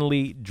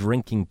Stanley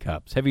drinking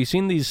cups. Have you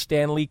seen these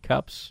Stanley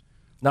cups?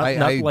 Not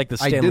like the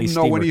Stanley I didn't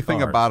know steamer anything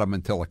cars. about them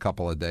until a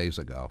couple of days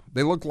ago.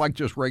 They look like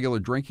just regular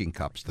drinking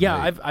cups to me.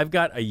 Yeah, I've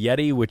got a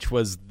Yeti, which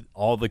was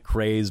all the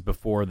craze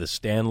before the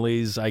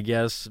Stanleys, I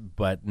guess,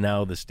 but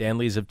now the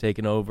Stanleys have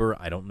taken over.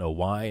 I don't know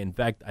why. In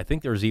fact, I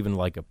think there's even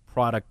like a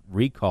product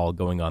recall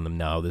going on them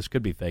now. This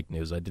could be fake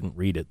news. I didn't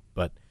read it,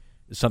 but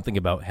there's something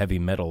about heavy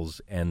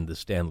metals and the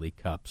Stanley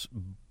cups.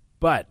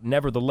 But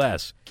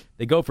nevertheless,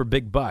 they go for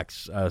big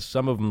bucks.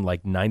 Some of them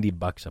like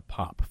 $90 a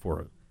pop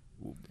for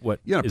what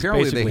is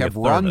apparently they basically have a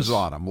runs thermos.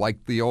 on them,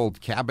 like the old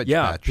Cabbage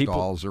Patch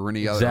dolls or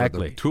any other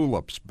the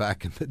tulips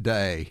back in the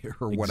day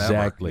or whatever.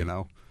 Exactly. You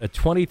know? A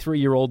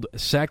 23-year-old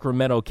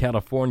Sacramento,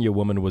 California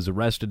woman was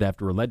arrested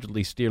after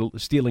allegedly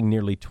stealing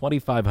nearly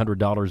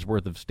 $2,500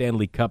 worth of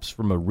Stanley cups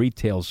from a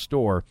retail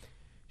store.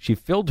 She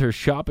filled her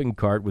shopping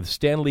cart with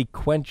Stanley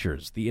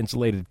Quenchers, the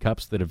insulated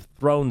cups that have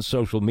thrown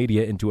social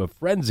media into a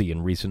frenzy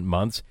in recent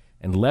months,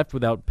 and left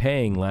without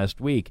paying last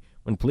week.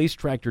 When police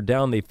tracked her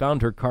down, they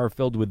found her car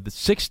filled with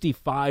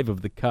 65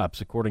 of the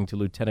cups, according to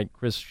Lieutenant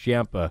Chris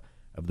Sciampa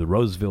of the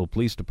Roseville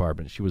Police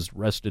Department. She was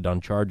arrested on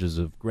charges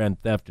of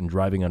grand theft and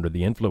driving under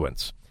the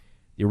influence.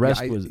 The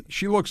arrest was...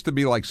 She looks to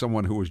be like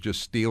someone who was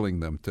just stealing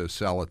them to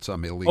sell at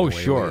some illegal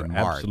alien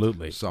mart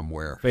absolutely.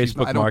 Somewhere.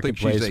 Facebook I don't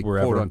think Marketplace, she's a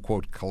wherever.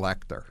 quote-unquote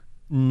collector.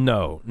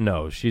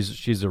 No,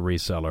 she's a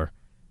reseller.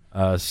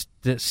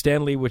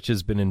 Stanley, which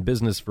has been in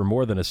business for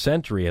more than a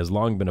century, has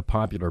long been a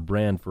popular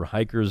brand for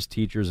hikers,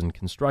 teachers, and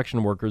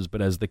construction workers,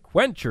 but as the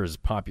Quencher's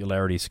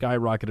popularity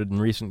skyrocketed in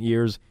recent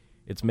years,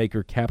 its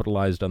maker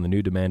capitalized on the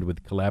new demand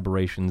with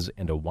collaborations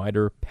and a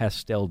wider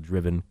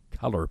pastel-driven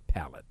color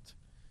palette.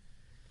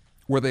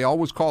 Were they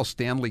always called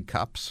Stanley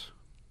Cups?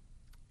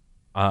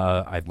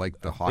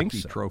 Like the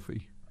hockey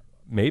trophy?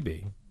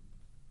 Maybe.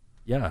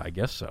 Yeah, I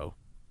guess so.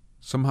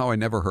 Somehow I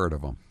never heard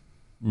of them.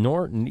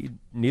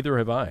 Neither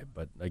have I,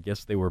 but I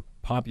guess they were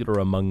popular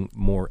among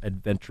more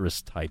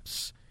adventurous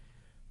types.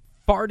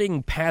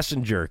 Farting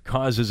passenger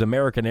causes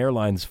American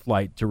Airlines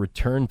flight to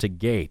return to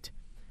gate.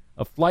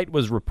 A flight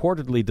was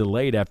reportedly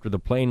delayed after the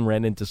plane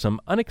ran into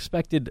some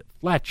unexpected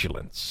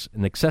flatulence,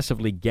 an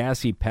excessively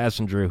gassy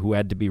passenger who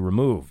had to be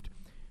removed.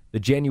 The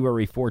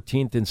January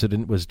 14th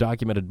incident was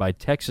documented by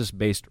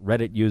Texas-based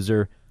Reddit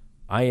user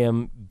I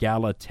am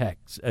Gala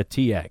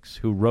TX,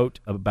 who wrote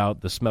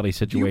about the smelly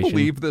situation. Do you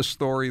believe this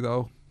story,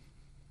 though?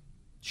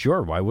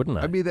 Sure, why wouldn't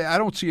I? I mean, I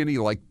don't see any,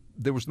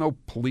 there was no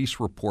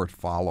police report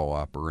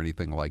follow-up or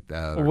anything like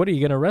that. Well, what are you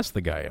going to arrest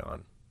the guy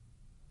on?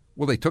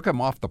 Well, they took him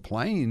off the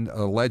plane,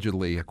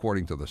 allegedly,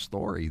 according to the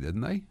story,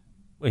 didn't they?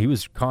 Well, he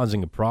was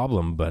causing a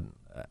problem, but,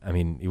 I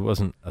mean, he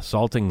wasn't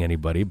assaulting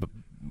anybody, but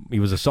he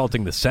was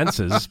assaulting the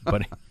senses.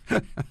 But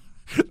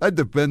that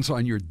depends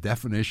on your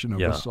definition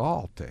of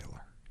assault,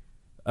 Taylor.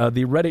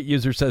 The Reddit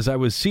user says, I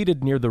was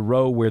seated near the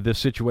row where this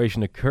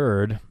situation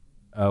occurred.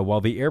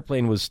 While the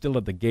airplane was still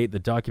at the gate, the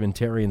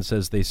documentarian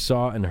says they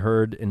saw and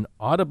heard an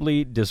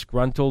audibly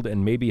disgruntled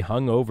and maybe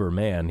hungover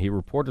man. He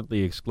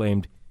reportedly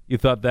exclaimed, "You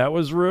thought that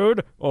was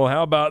rude? Well,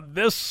 how about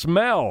this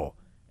smell?"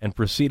 and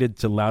proceeded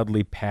to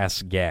loudly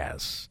pass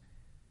gas.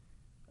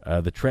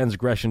 The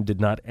transgression did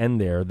not end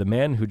there. The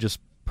man who just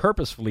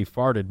purposefully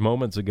farted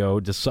moments ago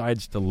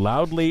decides to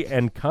loudly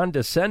and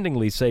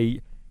condescendingly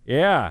say,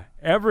 "Yeah,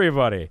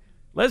 everybody,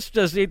 let's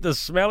just eat the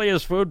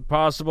smelliest food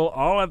possible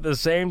all at the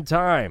same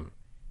time,"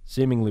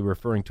 seemingly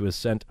referring to a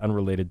scent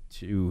unrelated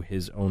to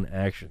his own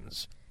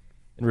actions.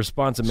 In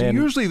response, a man...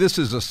 usually this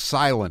is a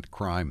silent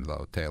crime,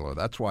 though, Taylor.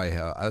 That's why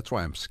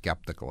I'm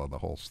skeptical of the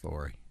whole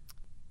story.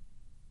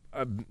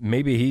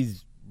 Maybe he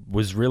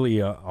was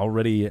really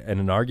already in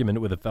an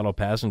argument with a fellow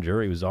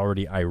passenger. He was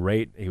already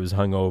irate. He was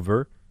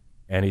hungover.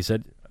 And he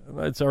said,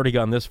 it's already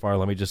gone this far.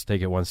 Let me just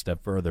take it one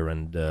step further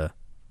and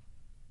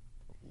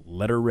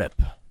let her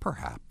rip.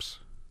 Perhaps.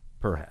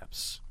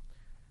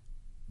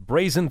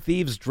 Brazen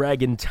thieves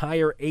drag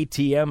entire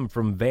ATM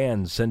from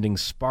van, sending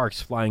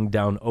sparks flying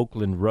down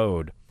Oakland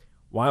Road.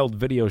 Wild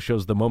video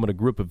shows the moment a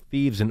group of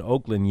thieves in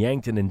Oakland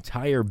yanked an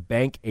entire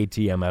bank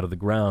ATM out of the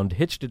ground,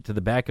 hitched it to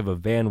the back of a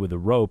van with a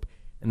rope,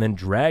 and then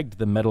dragged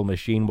the metal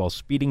machine while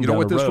speeding down the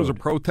road. You know what this was a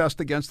protest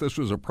against? This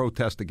was a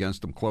protest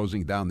against them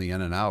closing down the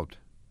In-N-Out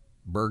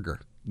Burger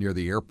near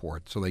the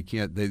airport. So they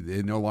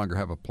no longer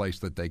have a place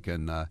that they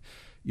can,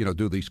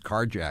 do these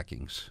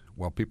carjackings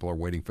while people are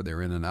waiting for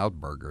their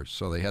In-N-Out burgers.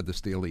 So they had to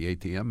steal the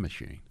ATM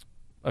machine.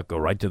 Go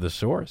right to the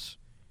source.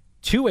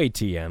 2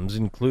 ATMs,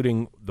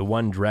 including the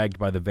one dragged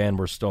by the van,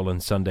 were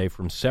stolen Sunday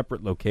from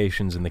separate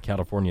locations in the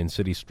Californian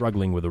city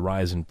struggling with a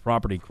rise in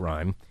property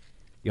crime.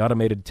 The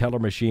automated teller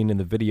machine in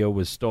the video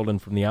was stolen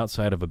from the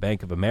outside of a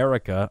Bank of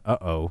America.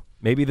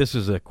 Maybe this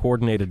is a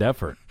coordinated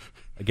effort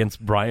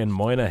against Brian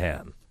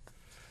Moynihan.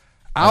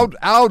 Out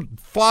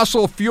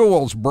fossil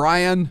fuels,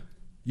 Brian,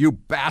 you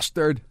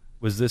bastard.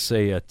 Was this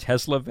a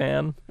Tesla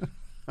van?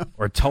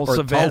 Or a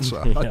Tulsa van?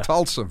 A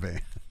Tulsa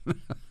van.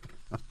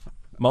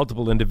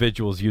 Multiple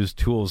individuals used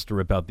tools to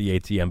rip out the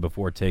ATM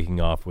before taking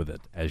off with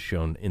it, as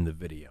shown in the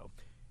video.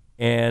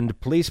 And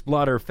Police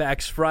Blotter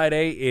Fax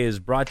Friday is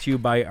brought to you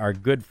by our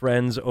good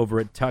friends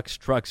over at Tux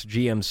Trucks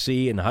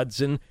GMC in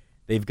Hudson.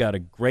 They've got a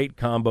great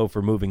combo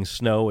for moving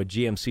snow, a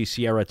GMC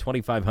Sierra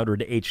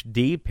 2500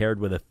 HD paired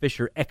with a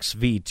Fisher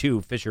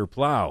XV2 Fisher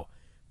plow.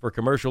 For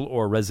commercial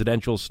or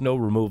residential snow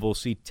removal,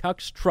 see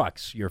Tux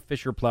Trucks, your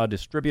Fisher plow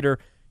distributor.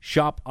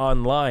 Shop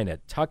online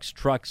at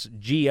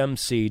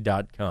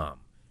tuxtrucksgmc.com.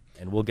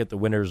 And we'll get the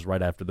winners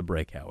right after the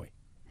break, Howie.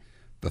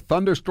 The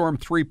Thunderstorm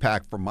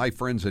 3-pack from my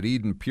friends at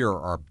Eden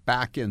Pure are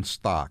back in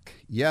stock.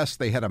 Yes,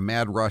 they had a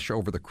mad rush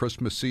over the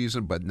Christmas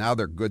season, but now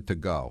they're good to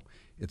go.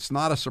 It's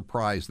not a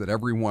surprise that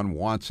everyone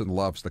wants and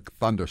loves the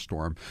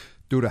Thunderstorm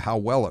due to how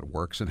well it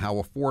works and how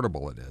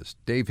affordable it is.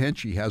 Dave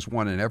Hinchy has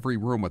one in every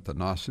room at the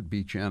Nauset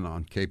Beach Inn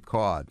on Cape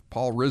Cod.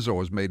 Paul Rizzo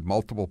has made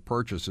multiple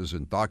purchases,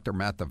 and Dr.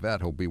 Matt the Vet,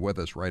 who'll be with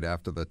us right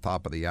after the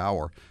top of the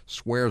hour,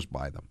 swears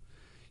by them.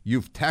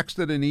 You've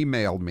texted and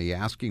emailed me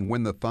asking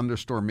when the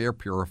Thunderstorm air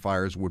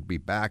purifiers would be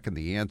back, and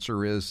the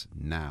answer is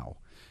now.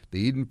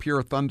 The Eden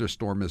Pure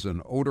Thunderstorm is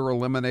an odor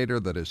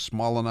eliminator that is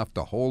small enough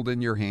to hold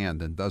in your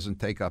hand and doesn't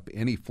take up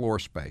any floor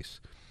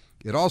space.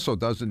 It also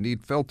doesn't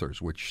need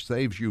filters, which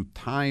saves you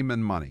time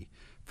and money.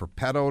 For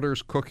pet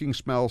odors, cooking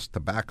smells,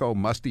 tobacco,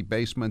 musty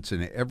basements,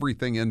 and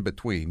everything in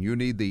between, you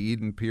need the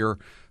Eden Pure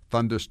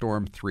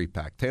Thunderstorm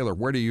 3-pack. Taylor,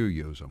 where do you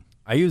use them?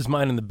 I use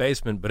mine in the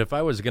basement, but if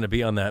I was going to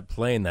be on that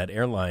plane, that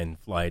airline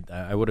flight,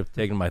 I would have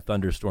taken my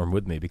Thunderstorm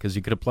with me because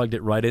you could have plugged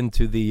it right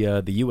into the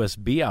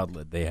USB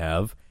outlet they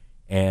have,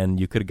 and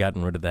you could have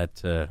gotten rid of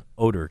that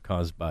odor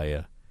caused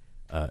by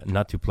a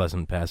not too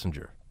pleasant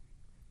passenger.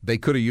 They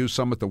could have used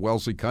some at the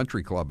Wellesley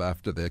Country Club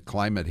after the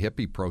climate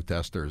hippie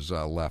protesters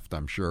left,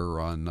 I'm sure,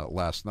 on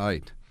last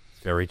night.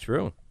 Very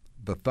true.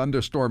 The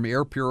Thunderstorm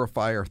Air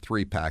Purifier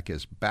 3-pack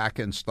is back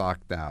in stock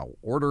now.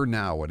 Order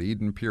now at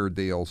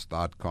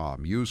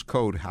EdenPureDeals.com. Use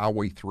code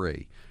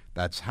Howie3.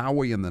 That's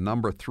Howie and the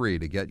number 3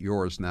 to get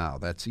yours now.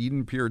 That's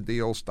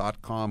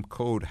EdenPureDeals.com,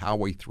 code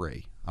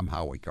Howie3. I'm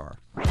Howie Carr.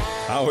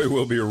 Howie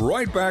will be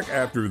right back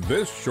after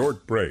this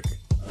short break.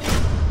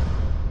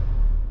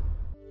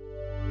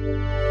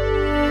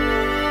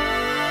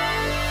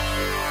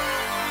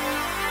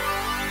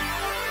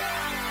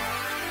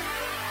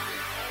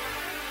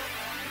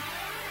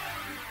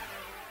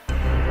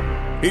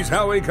 He's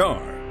Howie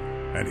Carr,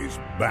 and he's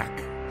back.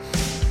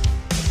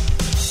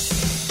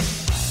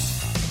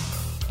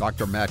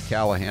 Dr. Matt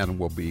Callahan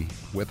will be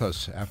with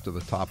us after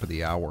the top of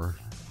the hour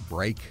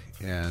break,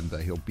 and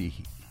he'll be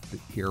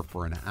here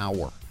for an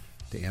hour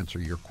to answer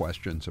your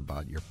questions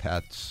about your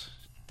pets,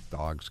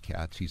 dogs,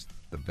 cats. He's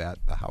the vet,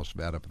 the house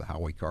vet of the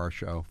Howie Carr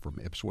Show from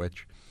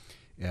Ipswich.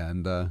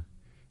 And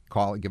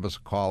give us a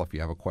call if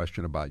you have a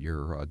question about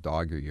your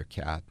dog or your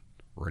cat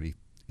or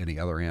any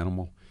other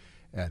animal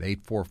at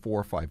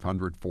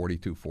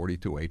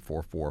 844-500-4242,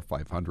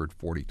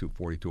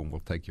 844-500-4242, and we'll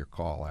take your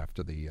call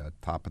after the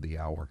top of the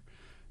hour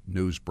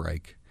news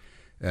break.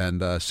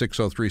 And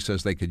 603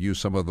 says they could use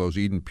some of those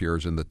Eden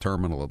Piers in the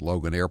terminal at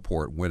Logan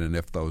Airport when and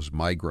if those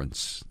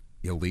migrants,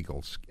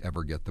 illegals,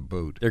 ever get the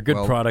boot. They're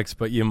good products,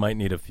 but you might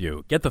need a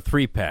few. Get the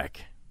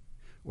 3-pack.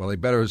 Well, they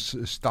better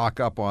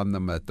stock up on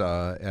them at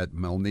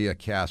Melnia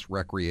Cass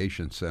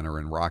Recreation Center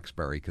in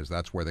Roxbury, because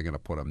that's where they're going to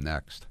put them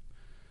next.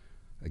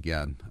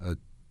 Again,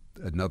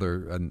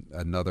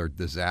 another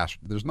disaster.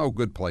 There's no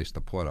good place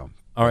to put them.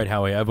 All right,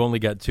 Howie, I've only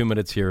got 2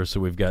 minutes here,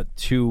 so we've got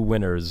 2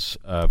 winners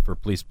for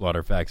Police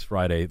Blotter Fax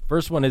Friday.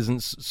 First one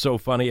isn't so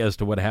funny as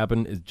to what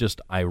happened. It's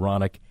just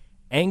ironic.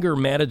 Anger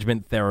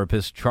management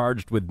therapist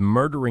charged with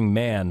murdering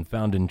man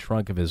found in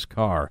trunk of his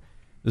car.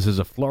 This is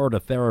a Florida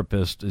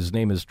therapist. His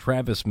name is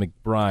Travis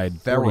McBride,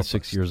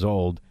 46 years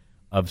old,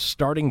 of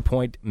Starting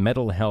Point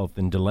Mental Health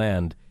in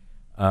DeLand.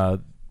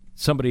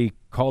 Somebody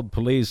called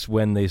police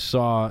when they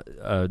saw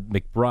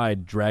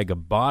McBride drag a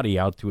body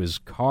out to his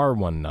car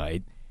one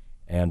night,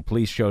 and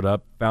police showed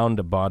up, found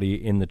a body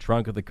in the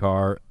trunk of the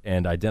car,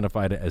 and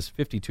identified it as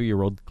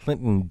 52-year-old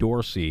Clinton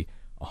Dorsey,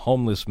 a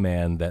homeless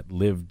man that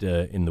lived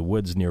in the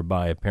woods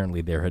nearby.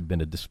 Apparently there had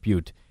been a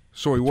dispute.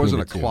 So he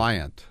wasn't a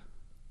client?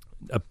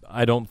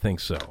 I don't think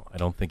so. I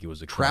don't think he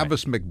was a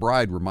Travis client.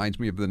 McBride reminds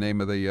me of the name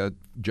of the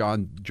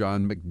John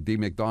D.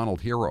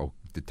 McDonald hero,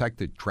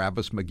 Detective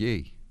Travis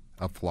McGee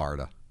of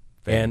Florida.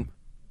 And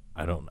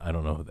I don't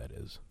know who that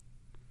is.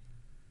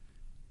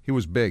 He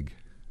was big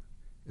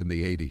in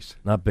the 80s.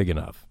 Not big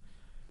enough.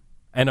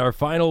 And our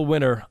final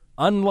winner,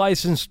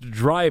 unlicensed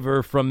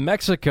driver from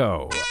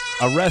Mexico,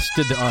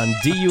 arrested on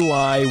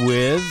DUI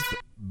with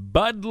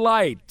Bud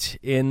Light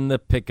in the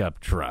pickup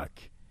truck.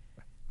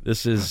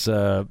 This is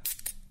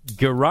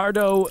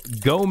Gerardo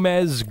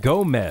Gomez,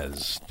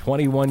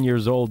 21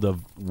 years old,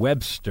 of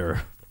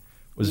Webster.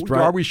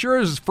 Are we sure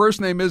his first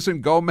name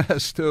isn't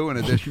Gomez, too, in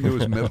addition to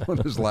his middle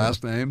and his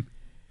last name?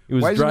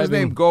 Why isn't his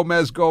name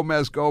Gomez?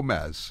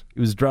 He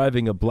was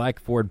driving a black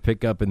Ford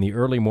pickup in the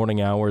early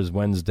morning hours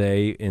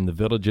Wednesday in the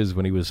Villages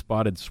when he was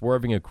spotted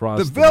swerving across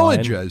the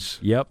Villages?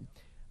 Line. Yep.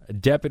 A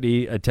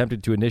deputy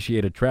attempted to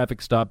initiate a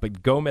traffic stop,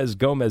 but Gomez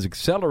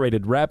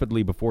accelerated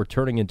rapidly before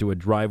turning into a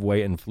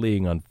driveway and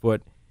fleeing on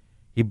foot.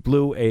 He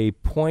blew a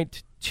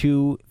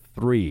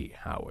 .23,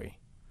 Howie.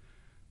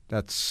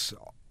 That's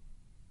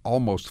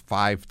almost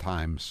 5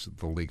 times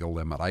the legal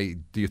limit.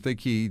 Do you think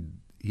he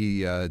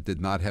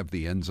did not have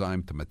the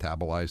enzyme to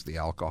metabolize the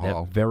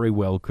alcohol? That very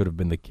well could have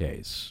been the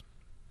case.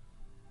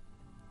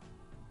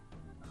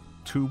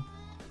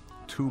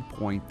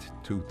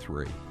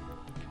 2.23.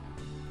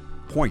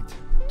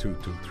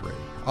 0.223.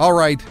 All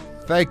right.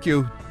 Thank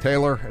you,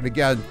 Taylor. And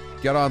again,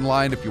 get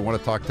online if you want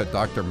to talk to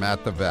Dr.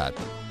 Matt the Vet.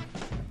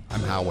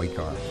 I'm Howie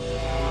Carr.